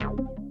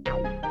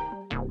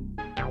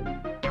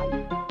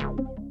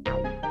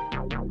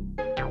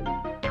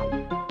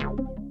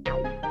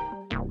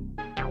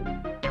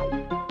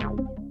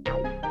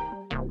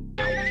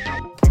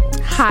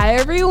Hi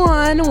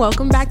everyone,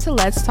 welcome back to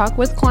Let's Talk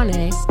with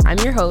Kwane. I'm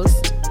your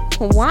host,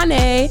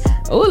 Kwane.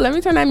 Oh, let me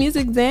turn that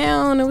music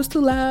down. It was too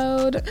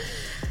loud.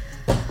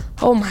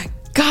 Oh my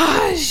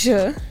gosh.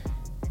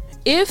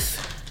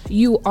 If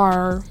you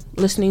are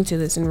listening to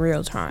this in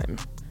real time,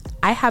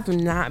 I have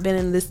not been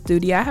in this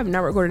studio. I have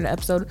not recorded an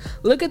episode.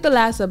 Look at the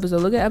last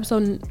episode. Look at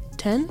episode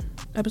 10.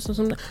 Episode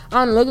something.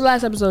 I don't know. Look at the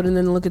last episode and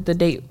then look at the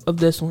date of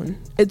this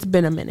one. It's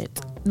been a minute.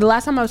 The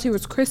last time I was here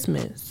was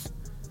Christmas.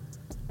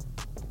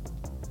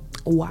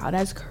 Wow,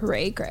 that's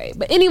cray.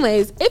 But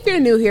anyways, if you're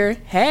new here,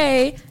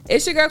 hey,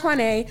 it's your girl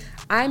Kwane.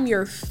 I'm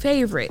your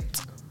favorite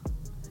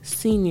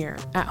senior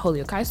at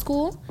Holyoke High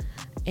School,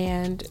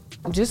 and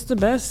just the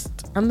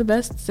best. I'm the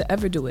best to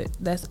ever do it.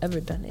 That's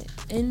ever done it,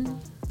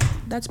 and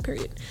that's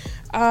period.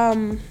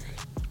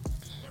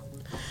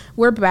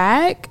 We're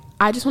back.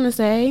 I just want to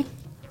say,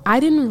 I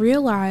didn't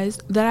realize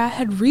that I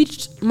had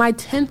reached my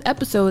 10th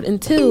episode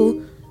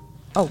until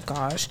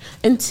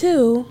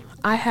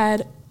I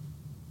had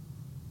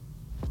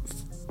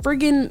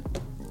friggin'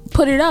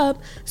 put it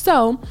up.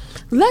 So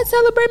let's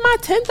celebrate my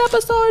 10th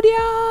episode,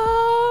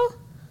 y'all.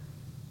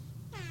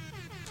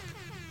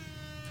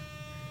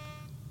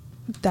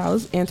 That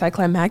was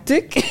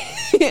anticlimactic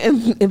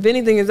if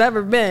anything has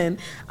ever been.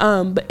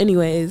 But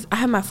anyways, I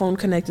have my phone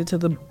connected to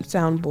the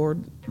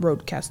soundboard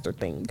roadcaster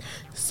thing,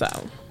 so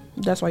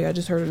that's why y'all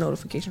just heard a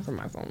notification from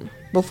my phone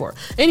before.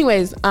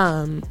 Anyways,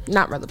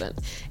 not relevant.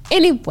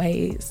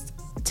 Anyways,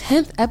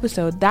 10th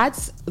episode,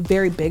 that's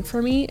very big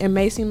for me. It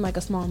may seem like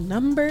a small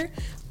number,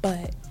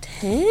 but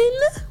 10?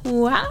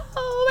 Wow,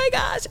 oh my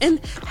gosh.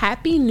 And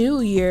Happy New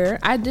Year.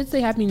 I did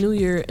say Happy New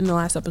Year in the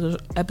last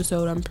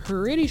episode, I'm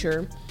pretty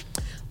sure.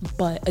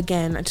 But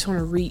again, I just want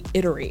to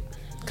reiterate,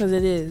 because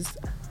it is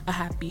a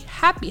happy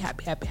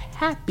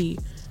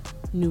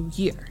new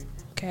year.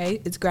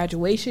 Okay? It's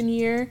graduation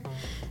year.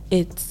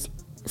 It's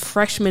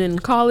freshman in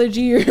college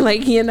year. It's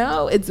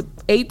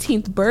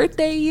 18th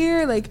birthday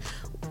year.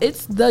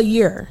 It's the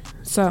year.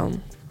 So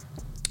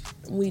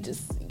we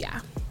just,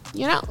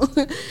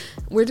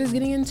 we're just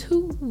getting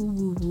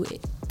into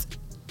it.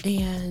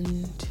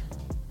 And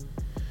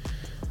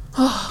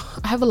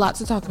I have a lot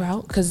to talk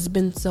about because it's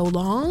been so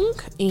long.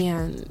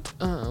 And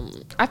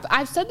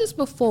I've said this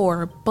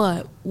before,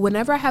 but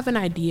whenever I have an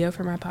idea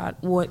for my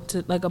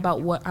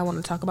about what I want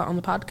to talk about on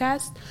the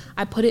podcast,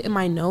 I put it in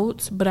my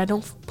notes, but I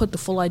don't put the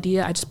full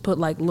idea. I just put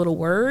little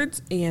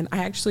words. And I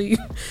actually,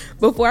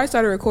 before I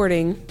started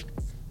recording,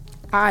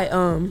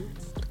 I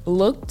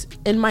looked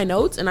in my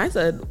notes and I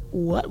said,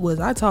 what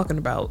was I talking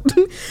about?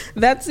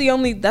 That's the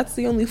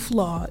only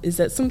flaw, is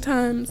that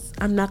sometimes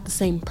I'm not the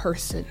same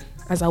person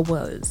as I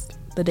was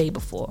the day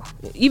before,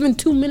 even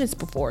 2 minutes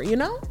before, If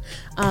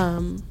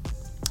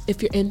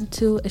you're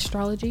into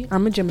astrology,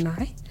 I'm a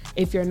Gemini.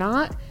 If you're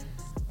not,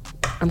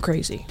 I'm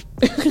crazy.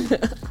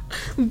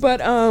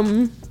 But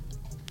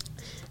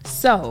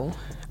so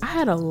I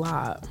had a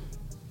lot.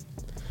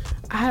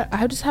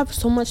 I just have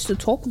so much to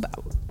talk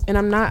about. And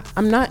I'm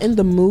not in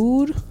the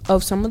mood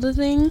of some of the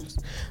things,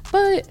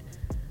 but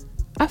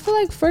I feel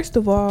like, first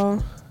of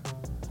all,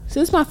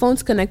 since my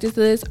phone's connected to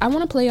this, I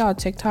want to play y'all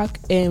TikTok,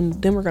 and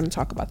then we're going to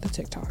talk about the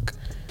TikTok.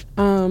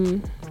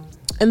 And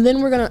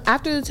then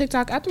after the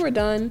TikTok, after we're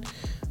done,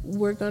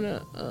 we're going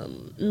to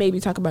maybe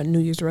talk about New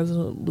Year's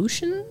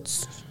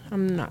resolutions.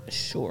 I'm not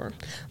sure.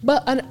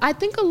 But I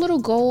think a little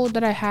goal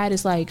that I had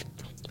is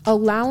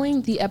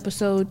allowing the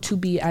episode to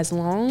be as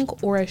long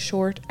or as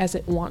short as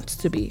it wants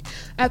to be.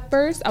 At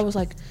first, I was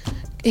like,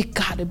 it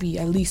gotta be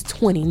at least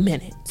 20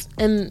 minutes.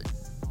 And,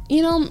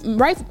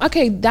 right?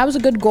 Okay, that was a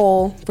good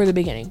goal for the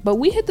beginning. But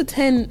we hit the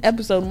 10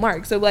 episode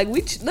mark. So,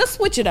 let's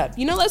switch it up.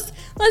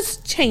 Let's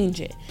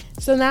change it.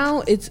 So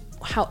now it's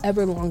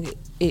however long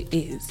it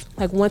is.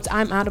 Once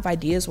I'm out of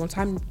ideas, once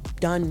I'm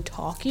done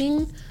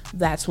talking,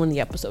 that's when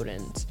the episode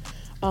ends.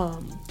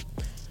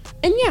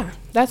 And yeah,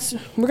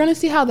 we're going to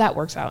see how that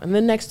works out. And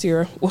then next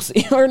year, we'll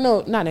see. Or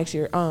no, not next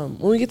year. When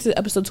we get to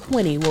episode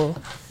 20,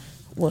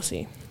 we'll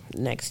see.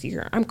 Next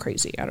year. I'm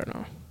crazy. I don't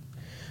know.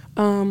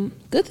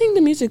 Good thing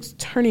the music's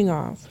turning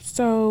off.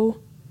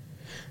 So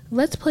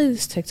let's play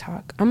this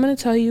TikTok. I'm going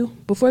to tell you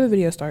before the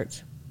video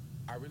starts.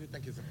 I really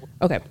think it's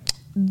important. Okay.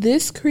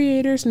 This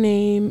creator's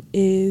name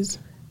is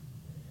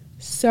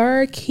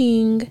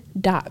SirKing.B.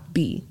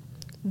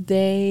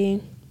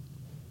 They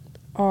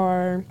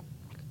are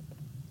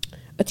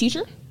a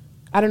teacher.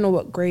 I don't know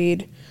what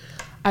grade.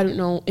 I don't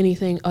know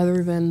anything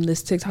other than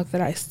this TikTok that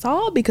I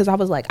saw, because I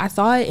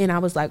saw it and I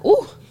was like,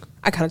 ooh,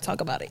 I gotta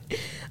talk about it.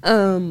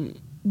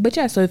 But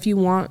yeah, so if you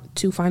want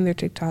to find their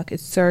TikTok,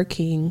 it's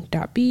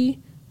SirKing.B.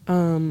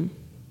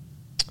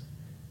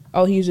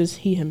 He uses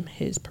he, him,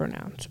 his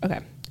pronouns. Okay.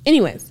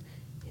 Anyways,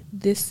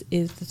 this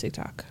is the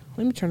TikTok.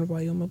 Let me turn the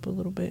volume up a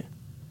little bit.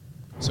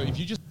 So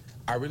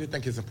I really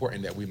think it's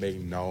important that we make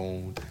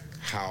known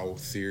how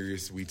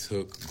serious we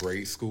took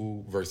grade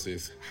school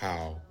versus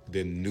how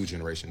the new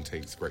generation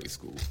takes grade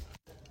school.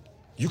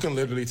 You can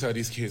literally tell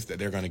these kids that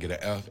they're going to get an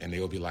F and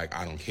they'll be like,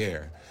 I don't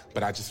care.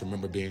 But I just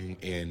remember being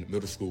in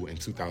middle school in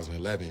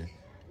 2011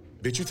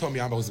 Bitch, you told me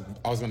I was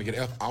going to get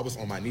an F. I was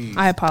on my knees.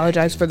 I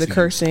apologize for the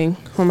cursing.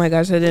 Oh my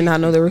gosh, I did not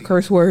know there were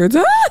curse words.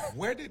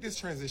 Where did this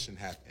transition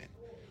happen?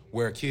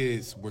 Where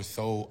kids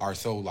are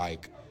so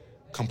like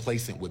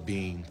complacent with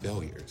being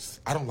failures.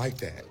 I don't like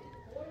that.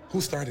 Who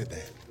started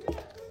that?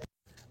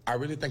 I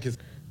really think it's...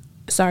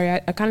 Sorry, I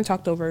kind of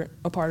talked over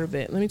a part of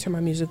it. Let me turn my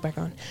music back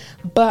on.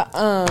 But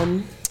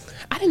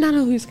I did not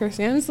know who was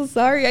cursing. I'm so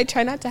sorry. I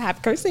try not to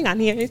have cursing on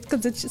here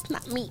because it's just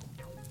not me.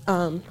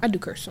 I do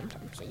curse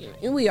sometimes. So, you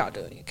know, we all do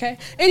it, okay?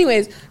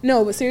 Anyways,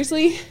 no, but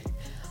seriously,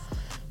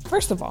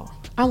 first of all,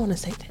 I want to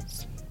say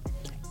this.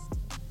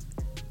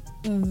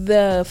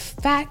 The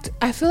fact,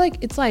 I feel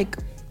like it's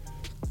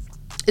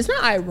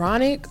not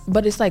ironic,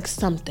 but it's like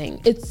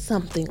something. It's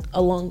something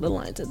along the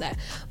lines of that.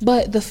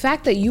 But the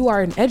fact that you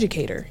are an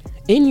educator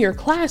in your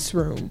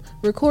classroom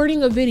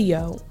recording a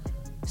video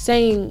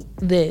saying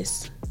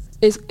this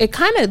it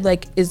kind of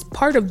like is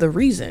part of the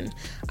reason.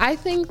 I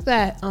think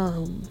that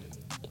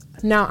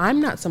now I'm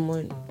not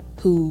someone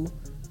who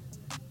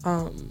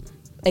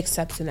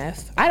accepts an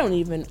F. I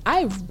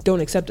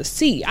don't accept a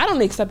C. I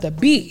don't accept a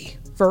B,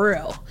 for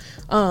real.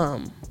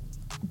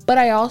 But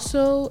I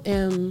also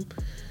am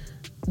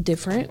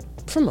different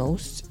from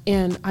most,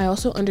 and I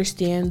also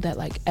understand that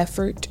like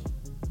effort,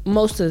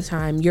 most of the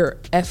time your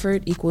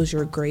effort equals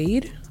your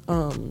grade.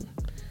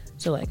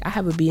 So like I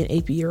have a B in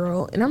AP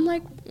Euro, and I'm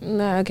like,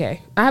 nah,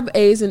 okay. I have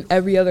A's in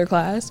every other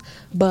class,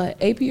 but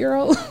AP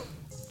Euro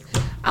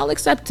I'll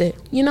accept it,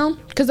 you know,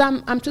 because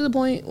I'm to the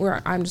point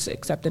where I'm just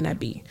accepting that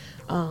B.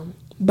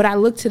 But I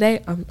looked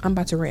today, I'm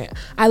about to rant.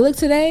 I looked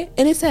today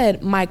and it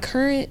said my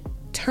current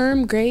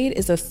term grade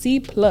is a C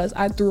plus.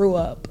 I threw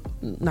up,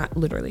 not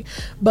literally,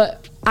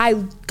 but I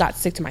got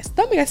sick to my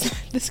stomach. I said,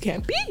 this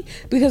can't be,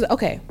 because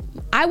okay,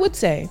 I would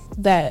say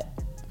that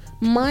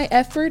my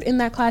effort in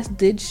that class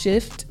did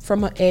shift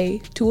from an A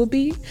to a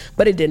B,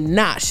 but it did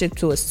not shift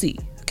to a C.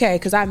 Okay,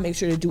 because I make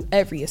sure to do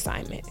every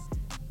assignment.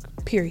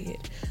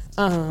 Period.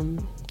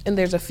 And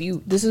there's a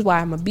few, this is why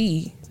I'm a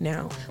B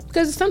now,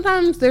 because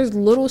sometimes there's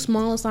little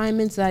small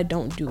assignments that I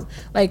don't do.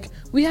 Like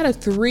we had a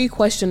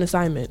 3-question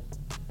assignment.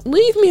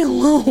 Leave me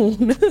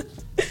alone.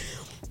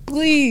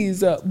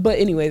 Please. But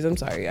anyways, I'm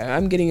sorry.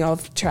 I'm getting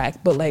off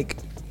track, but like,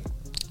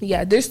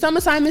 yeah, there's some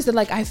assignments that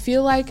like, I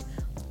feel like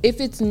if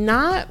it's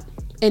not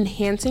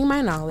enhancing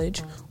my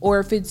knowledge or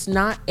if it's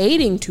not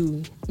aiding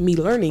to me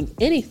learning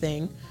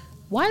anything,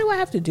 why do I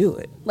have to do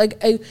it?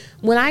 Like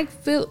when I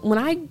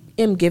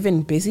am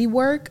given busy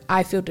work,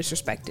 I feel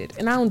disrespected,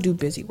 and I don't do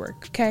busy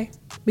work, okay?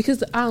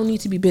 Because I don't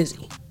need to be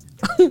busy.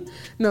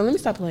 No, let me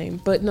stop playing.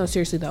 But no,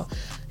 seriously though,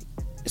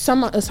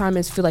 some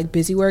assignments feel like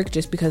busy work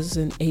just because it's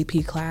an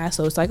AP class.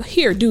 So it's like,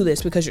 here, do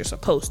this because you're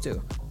supposed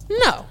to.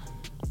 No,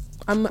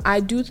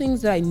 I do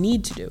things that I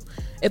need to do.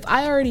 If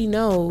I already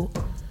know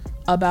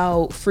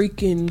about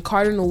freaking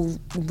Cardinal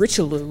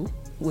Richelieu,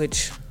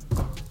 which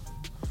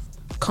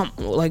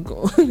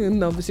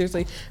no, but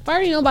seriously, if I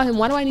already know about him,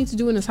 why do I need to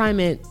do an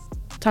assignment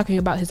talking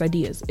about his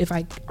ideas if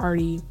I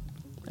already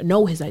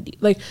know his idea?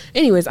 Like,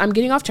 anyways, I'm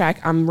getting off track.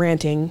 I'm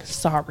ranting.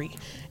 Sorry.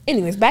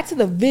 Anyways, back to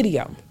the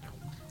video.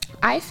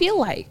 I feel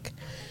like,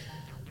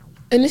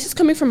 and this is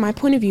coming from my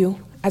point of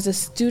view as a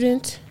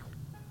student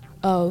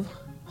of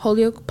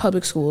Holyoke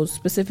Public Schools,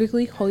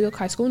 specifically Holyoke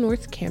High School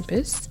North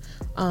Campus,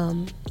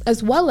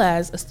 as well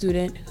as a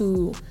student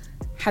who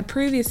had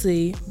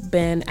previously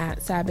been at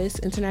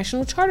Sabas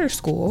International Charter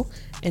School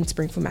in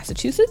Springfield,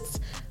 Massachusetts,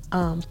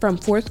 from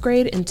 4th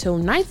grade until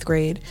 9th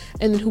grade,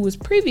 and then who was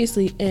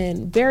previously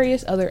in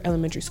various other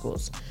elementary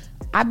schools.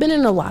 I've been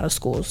in a lot of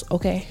schools,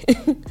 okay?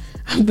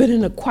 I've been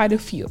in quite a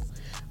few.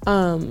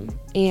 But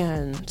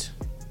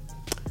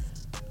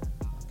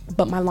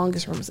my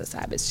longest run was at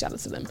Sabas. Shout out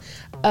to them.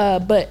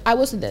 But I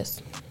will say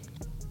this.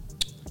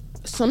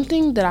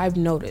 Something that I've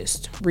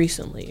noticed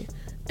recently,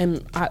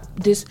 and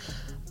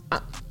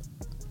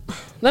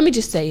let me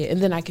just say it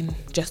and then I can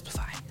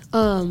justify.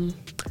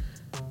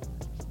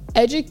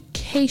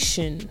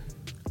 Education,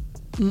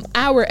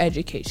 our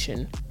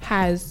education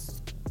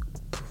has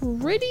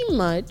pretty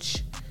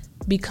much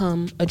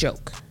become a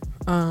joke.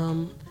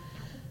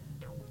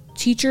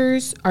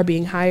 Teachers are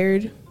being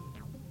hired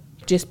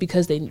just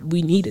because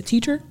we need a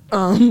teacher.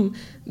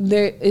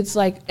 It's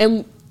like,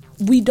 and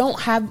we don't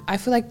have, I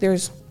feel like there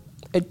is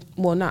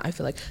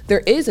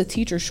a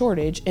teacher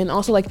shortage, and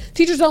also like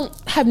teachers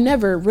have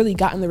never really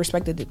gotten the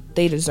respect that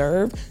they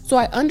deserve. So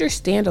I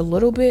understand a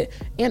little bit,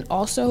 and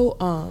also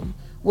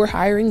we're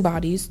hiring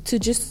bodies to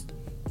just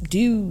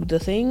do the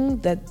thing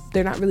that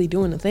they're not really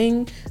doing the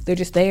thing. They're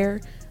just there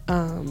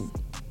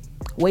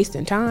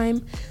wasting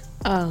time.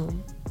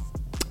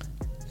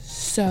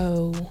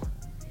 So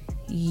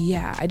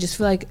yeah, I just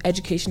feel like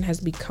education has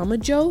become a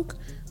joke,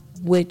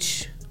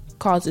 which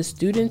causes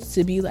students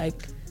to be like,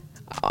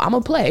 I'm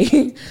gonna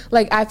play.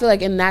 Like, I feel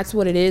like, and that's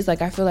what it is.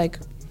 Like, I feel like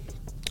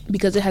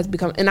because it has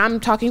become, and I'm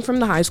talking from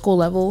the high school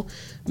level,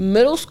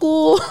 middle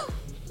school,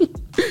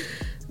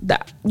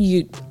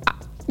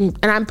 and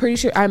I'm pretty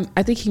sure,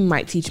 I think he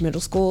might teach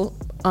middle school.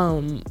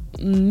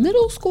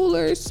 Middle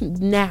schoolers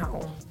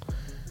now,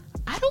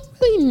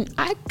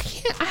 I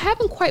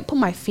haven't quite put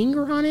my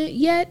finger on it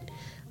yet.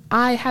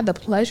 I had the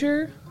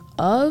pleasure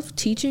of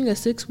teaching a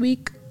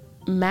 6-week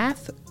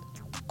math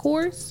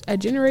course at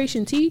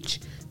Generation Teach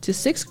to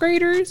 6th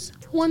graders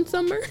one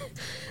summer.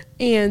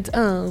 And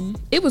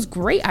it was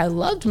great. I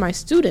loved my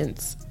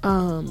students.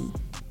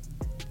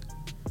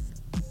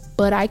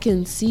 But I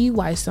can see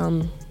why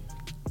some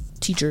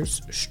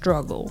teachers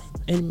struggle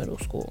in middle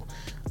school.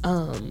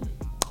 But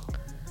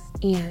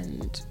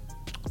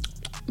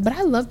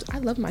I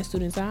loved my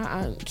students.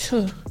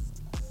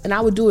 And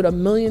I would do it a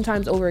million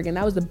times over again.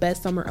 That was the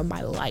best summer of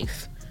my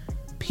life,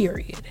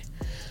 period.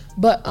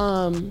 But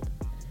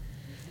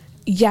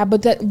yeah,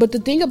 but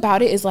the thing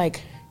about it is,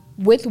 like,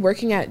 with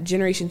working at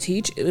Generation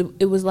Teach,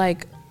 it was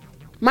like,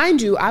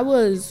 mind you, I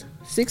was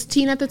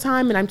 16 at the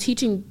time, and I'm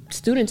teaching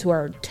students who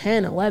are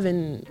 10,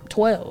 11,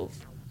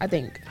 12, I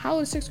think. How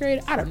old is 6th grade?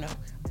 I don't know.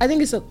 I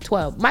think it's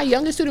 12. My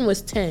youngest student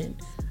was 10.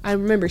 I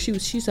remember she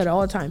said it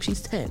all the time.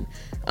 She's 10.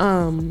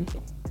 I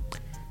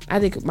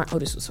think my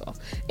oldest was 12.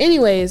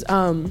 Anyways,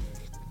 but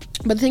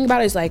the thing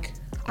about it is, like,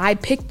 I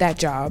picked that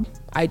job.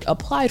 I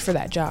applied for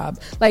that job.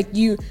 Like,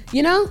 you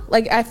know,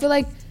 like, I feel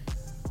like,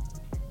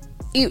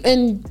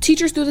 and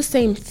teachers do the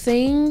same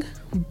thing,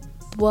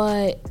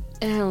 but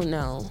I don't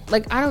know.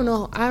 Like, I don't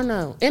know.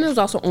 And it was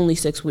also only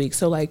 6 weeks.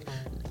 So, like,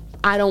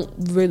 I don't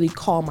really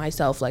call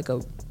myself, like,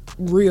 a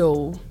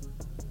real,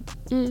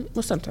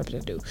 well, sometimes I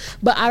do.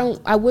 But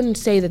I wouldn't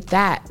say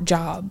that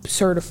job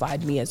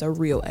certified me as a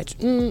real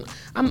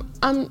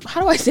how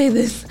do I say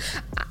this?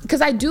 Because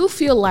I do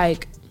feel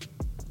like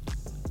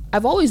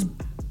I've always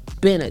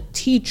been a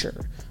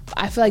teacher.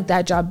 I feel like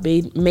that job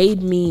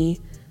made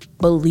me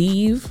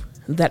believe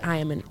that I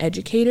am an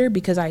educator,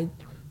 because I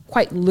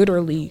quite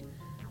literally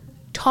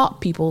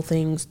taught people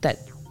things that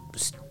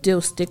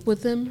still stick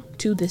with them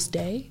to this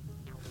day.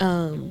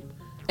 And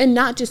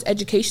not just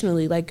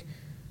educationally, like,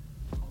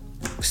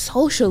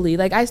 socially.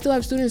 Like, I still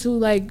have students who,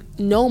 like,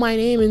 know my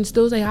name and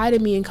still say hi to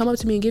me and come up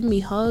to me and give me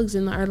hugs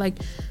and are like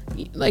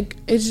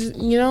it's just,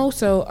 you know.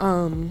 So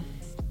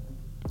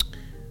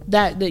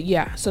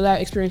so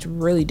that experience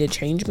really did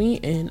change me,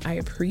 and I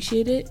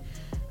appreciate it.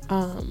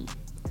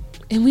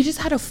 And we just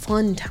had a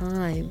fun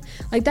time.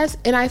 Like,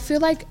 and I feel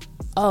like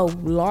a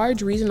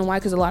large reason why,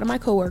 because a lot of my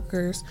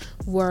coworkers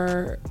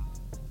were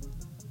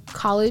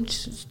college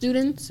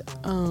students,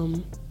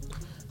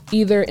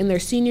 either in their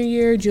senior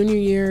year, junior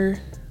year,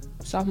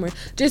 sophomore.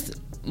 Just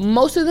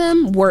most of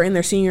them were in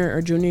their senior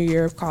or junior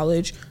year of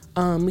college.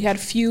 We had a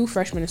few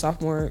freshman and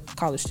sophomore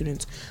college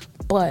students,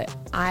 but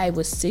I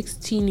was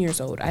 16 years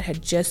old. I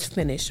had just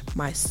finished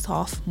my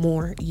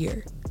sophomore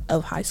year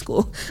of high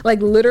school.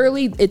 Like,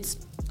 literally, it's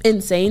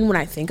insane when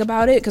I think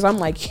about it, because I'm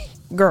like,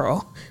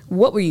 girl,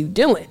 what were you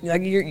doing?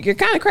 Like, you're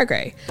kind of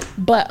cray-cray.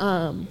 But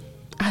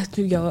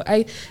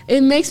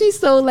it makes me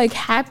so, like,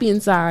 happy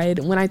inside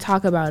when I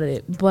talk about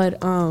it.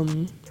 But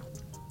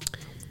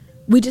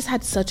we just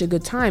had such a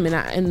good time,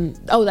 and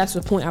that's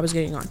the point I was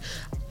getting on.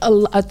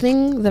 A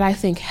thing that I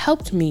think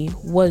helped me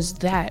was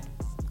that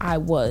I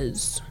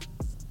was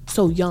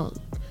so young.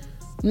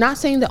 Not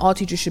saying that all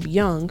teachers should be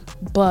young,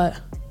 but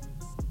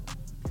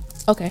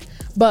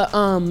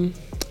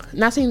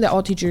not saying that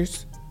all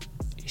teachers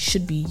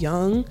should be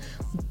young,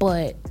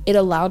 but it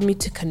allowed me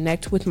to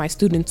connect with my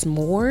students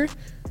more,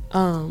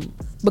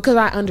 because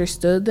I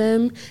understood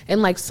them.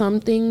 And, like, some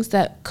things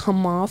that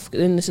come off,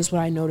 and this is what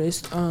I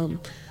noticed,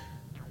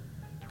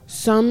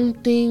 some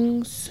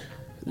things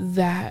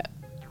that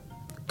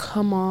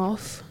come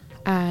off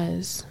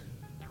as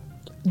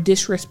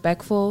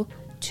disrespectful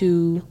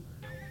to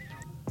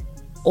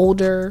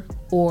older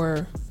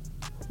or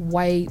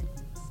white,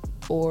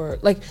 or,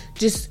 like,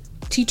 just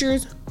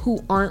teachers who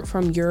aren't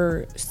from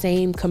your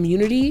same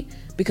community,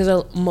 because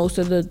most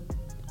of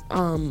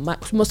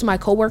my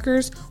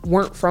coworkers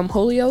weren't from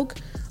Holyoke.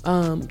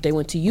 They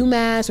went to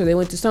UMass, or they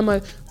went to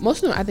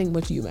most of them I think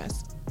went to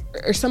UMass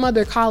or some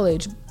other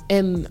college,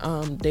 and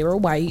they were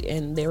white,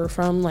 and they were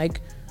from, like,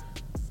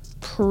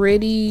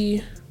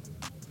 pretty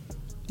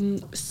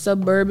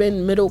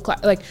suburban middle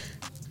class, like,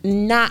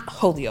 not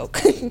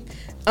Holyoke.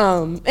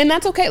 And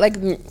that's okay, like,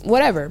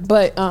 whatever.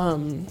 But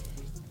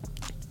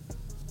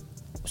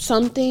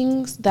some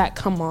things that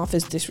come off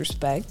as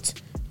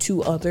disrespect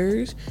to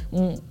others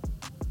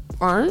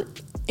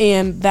aren't.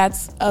 And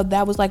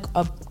that was, like,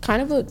 a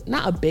kind of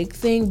not a big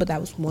thing, but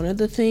that was one of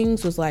the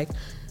things, was like,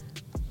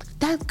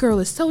 that girl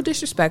is so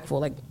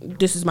disrespectful. Like,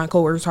 this is my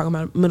coworker talking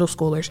about middle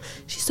schoolers.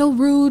 She's so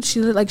rude. She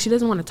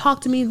doesn't want to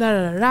talk to me, da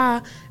da da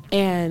da.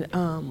 And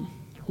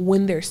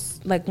when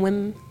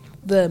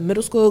the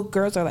middle school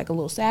girls are, like, a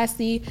little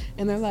sassy,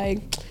 and they're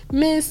like,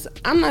 Miss,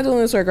 I'm not doing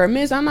this work, or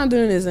Miss, I'm not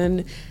doing this,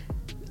 and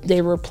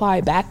they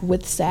reply back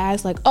with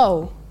sass, like,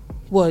 oh,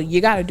 well, you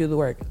gotta do the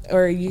work,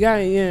 or you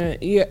gotta,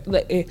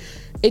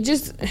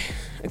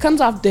 it comes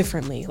off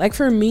differently. Like,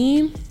 for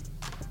me,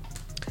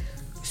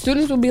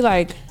 students will be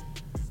like,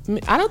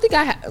 I don't think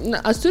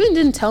a student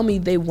didn't tell me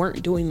they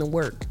weren't doing the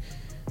work.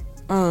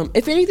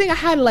 If anything, I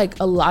had, like,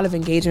 a lot of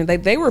engagement.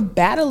 Like, they were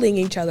battling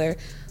each other.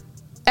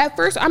 At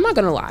first, I'm not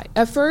gonna lie.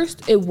 At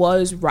first, it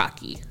was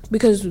rocky,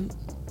 because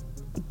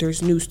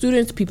there's new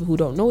students, people who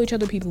don't know each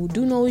other, people who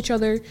do know each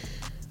other,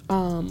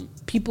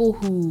 people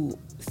who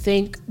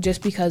think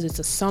just because it's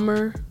a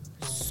summer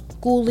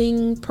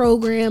schooling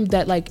program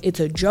that like it's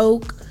a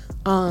joke.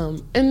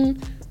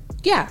 And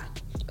yeah,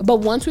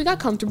 but once we got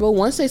comfortable,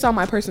 once they saw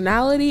my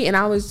personality and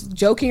I was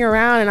joking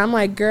around and I'm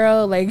like,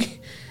 girl,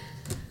 like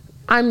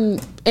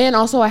and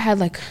also I had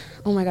like,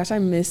 oh my gosh, I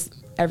miss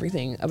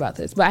everything about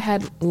this, but I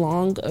had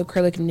long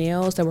acrylic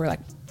nails that were like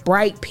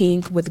bright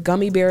pink with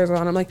gummy bears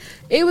on them. Like,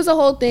 it was a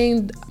whole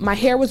thing. My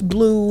hair was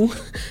blue.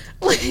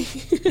 Like,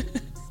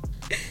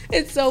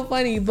 it's so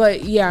funny.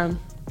 But yeah,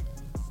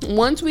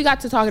 once we got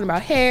to talking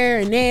about hair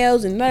and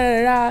nails and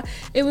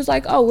it was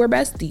like, oh, we're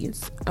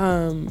besties.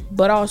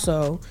 But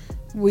also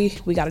we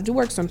got to do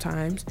work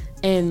sometimes,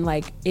 and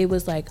like it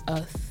was like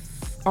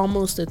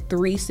almost a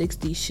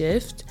 360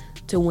 shift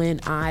to when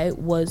I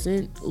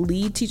wasn't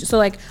lead teacher. So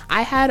like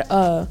I had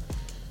a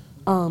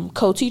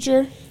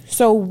co-teacher.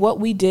 So what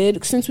we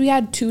did, since we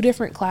had 2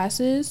 different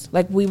classes,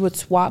 like we would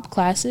swap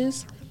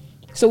classes.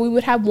 So we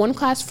would have one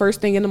class first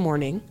thing in the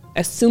morning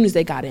as soon as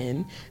they got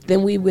in.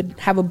 Then we would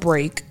have a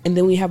break, and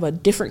then we have a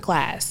different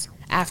class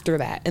after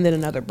that, and then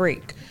another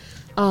break.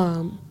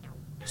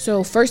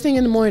 So first thing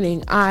in the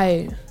morning,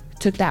 I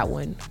took that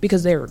one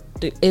because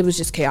it was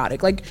just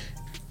chaotic. Like,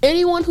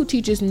 anyone who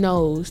teaches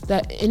knows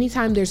that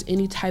anytime there's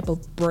any type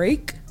of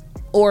break,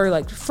 or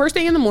like first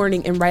thing in the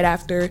morning and right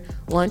after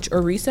lunch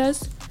or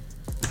recess,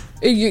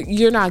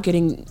 you're not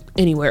getting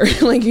anywhere.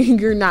 Like,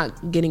 you're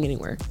not getting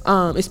anywhere,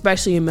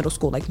 especially in middle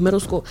school. Like,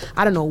 middle school,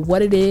 I don't know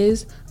what it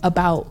is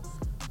about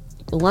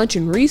lunch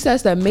and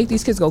recess that make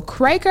these kids go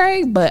cray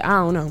cray, but I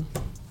don't know.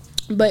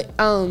 But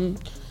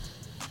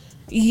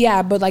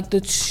yeah, but like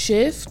the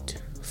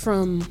shift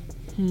from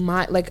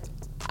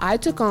I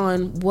took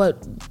on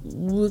what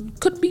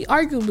could be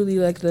arguably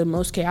like the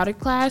most chaotic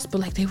class,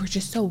 but like they were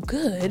just so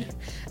good.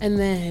 And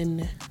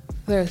then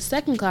the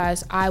second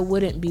class, I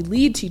wouldn't be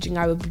lead teaching.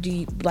 I would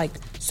be like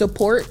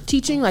support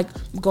teaching, like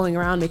going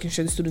around making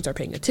sure the students are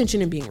paying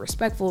attention and being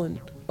respectful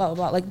and blah, blah,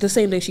 blah. Like the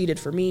same thing she did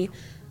for me,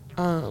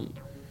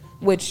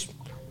 which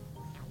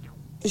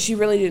she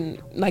really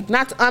didn't, like,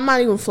 I'm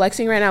not even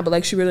flexing right now, but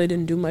like she really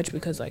didn't do much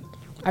because like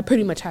I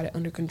pretty much had it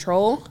under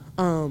control.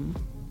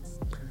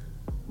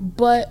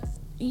 But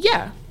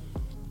yeah,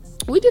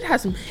 we did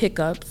have some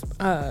hiccups,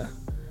 but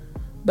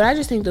I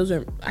just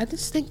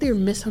think they're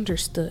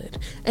misunderstood,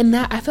 and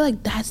that I feel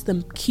like that's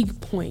the key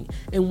point,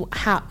 and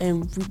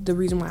the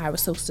reason why I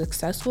was so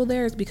successful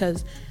there is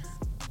because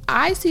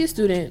I see a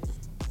student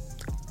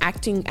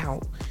acting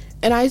out,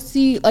 and I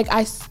see like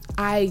I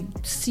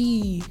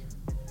see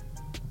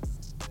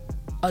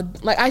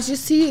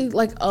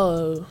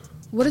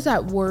what is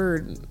that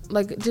word,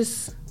 like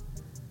just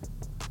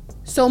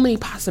so many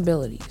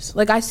possibilities.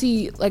 Like I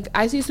see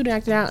a student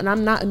acting out, and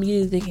I'm not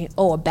immediately thinking,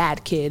 oh, a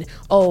bad kid,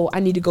 oh,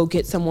 I need to go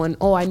get someone,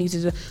 oh, I need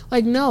to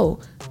like, no.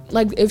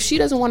 Like, if she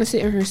doesn't want to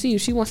sit in her seat,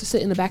 if she wants to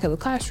sit in the back of the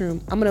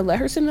classroom, I'm gonna let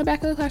her sit in the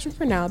back of the classroom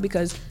for now,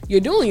 because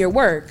you're doing your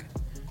work,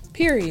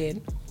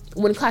 period.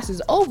 When class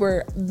is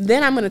over,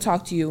 then I'm gonna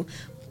talk to you.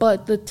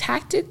 But the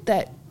tactic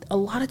that a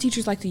lot of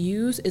teachers like to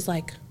use is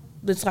like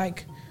this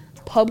like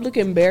public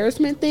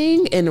embarrassment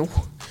thing, and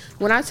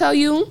when I tell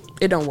you,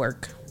 it don't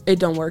work. It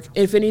don't work.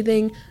 If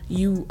anything,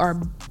 you are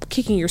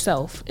kicking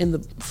yourself in the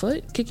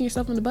foot, kicking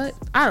yourself in the butt.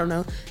 I don't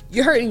know.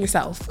 You're hurting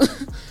yourself.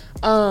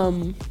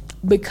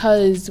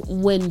 Because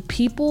when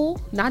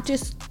people, not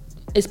just,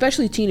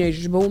 especially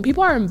teenagers, but when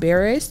people are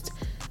embarrassed,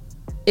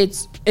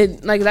 it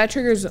like that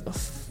triggers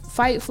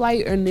fight,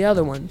 flight, and the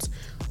other ones.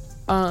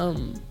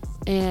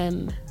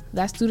 And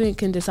that student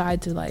can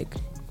decide to like,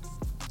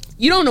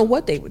 you don't know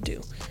what they would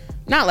do.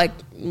 Not like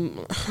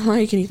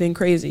anything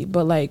crazy,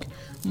 but like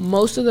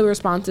most of the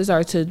responses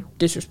are to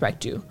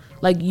disrespect you.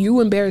 Like, you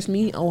embarrass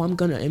me, oh, I'm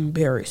gonna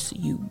embarrass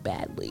you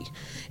badly,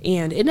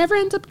 and it never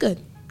ends up good.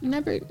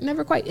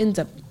 Never quite ends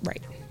up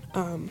right.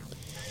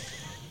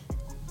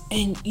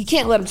 And you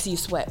can't let them see you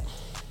sweat.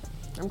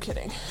 I'm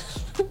kidding.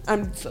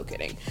 I'm so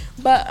kidding.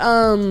 But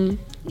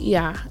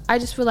yeah, I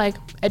just feel like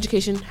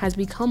education has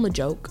become a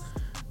joke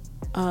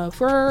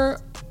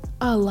for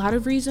a lot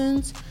of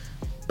reasons.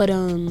 But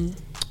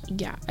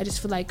yeah, I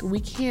just feel like we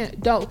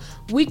can't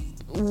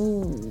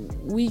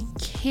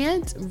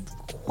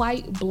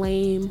quite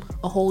blame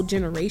a whole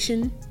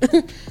generation,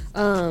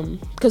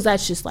 because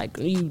that's just like,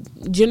 you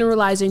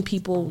generalizing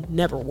people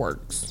never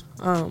works,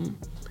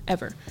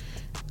 ever.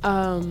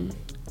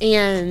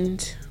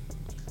 And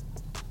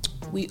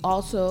we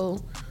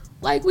also,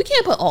 like, we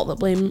can't put all the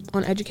blame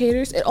on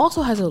educators. It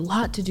also has a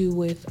lot to do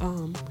with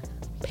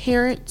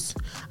parents.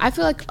 I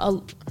feel like I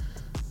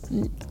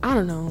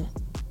don't know.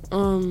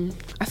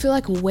 I feel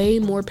like way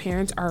more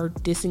parents are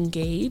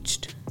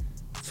disengaged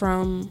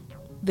from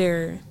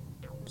their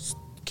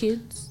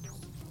kids'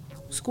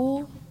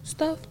 school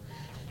stuff.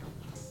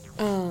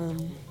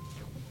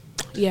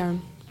 Yeah,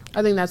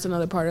 I think that's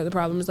another part of the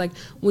problem. Is like,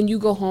 when you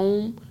go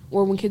home,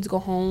 or when kids go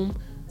home,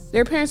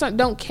 their parents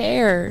don't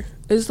care.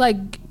 It's like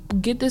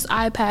get this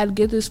iPad,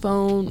 get this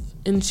phone,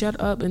 and shut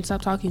up and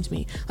stop talking to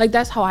me. Like,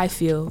 that's how I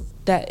feel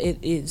that it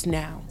is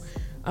now.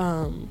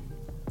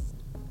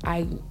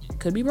 I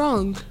could be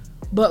wrong,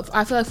 but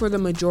I feel like for the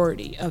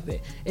majority of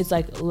it, it's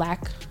like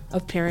lack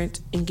of parent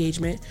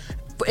engagement.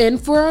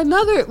 And for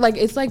another, like,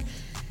 it's like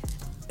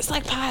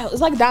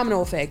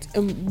domino effect,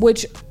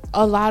 which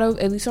a lot of,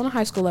 at least on a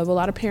high school level, a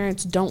lot of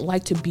parents don't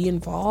like to be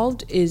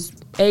involved, is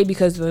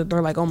because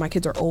they're like, oh, my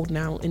kids are old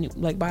now, and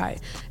like, bye.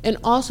 And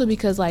also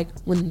because, like,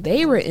 when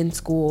they were in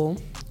school,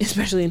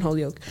 especially in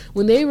Holyoke,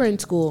 when they were in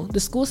school, the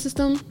school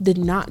system did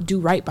not do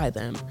right by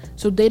them.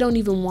 So they don't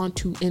even want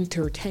to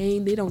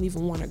entertain. They don't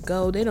even want to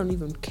go. They don't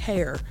even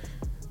care.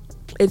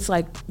 It's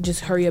like,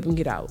 just hurry up and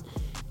get out.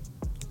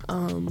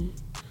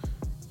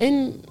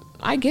 And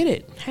I get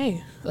it.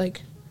 Hey,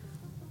 like,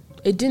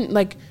 it didn't,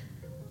 like,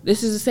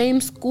 this is the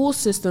same school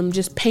system,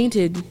 just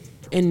painted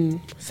in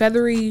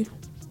feathery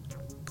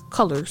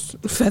colors.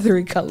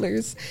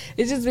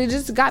 It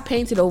just got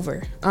painted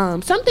over.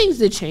 Some things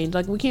did change,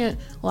 like, we can't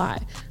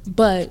lie,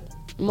 but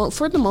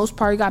for the most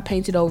part, it got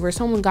painted over.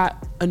 Someone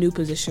got a new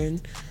position.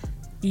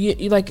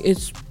 Like,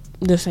 it's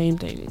the same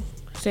thing,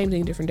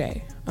 different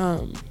day.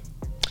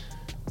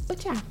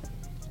 But yeah,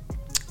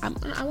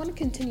 I want to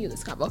continue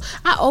this convo.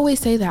 I always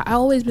say that. I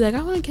always be like,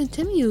 I want to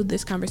continue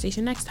this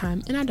conversation next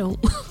time, and I don't.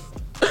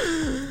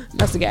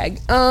 That's a gag.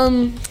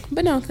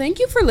 But no, thank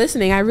you for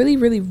listening. I really,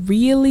 really,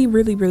 really,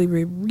 really, really,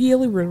 really,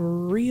 really, really,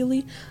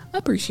 really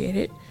appreciate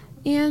it.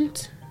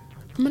 And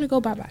I'm gonna go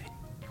bye-bye.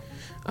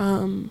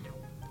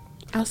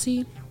 I'll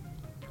see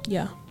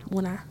ya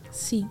when I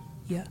see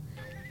ya.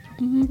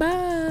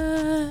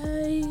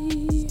 Bye.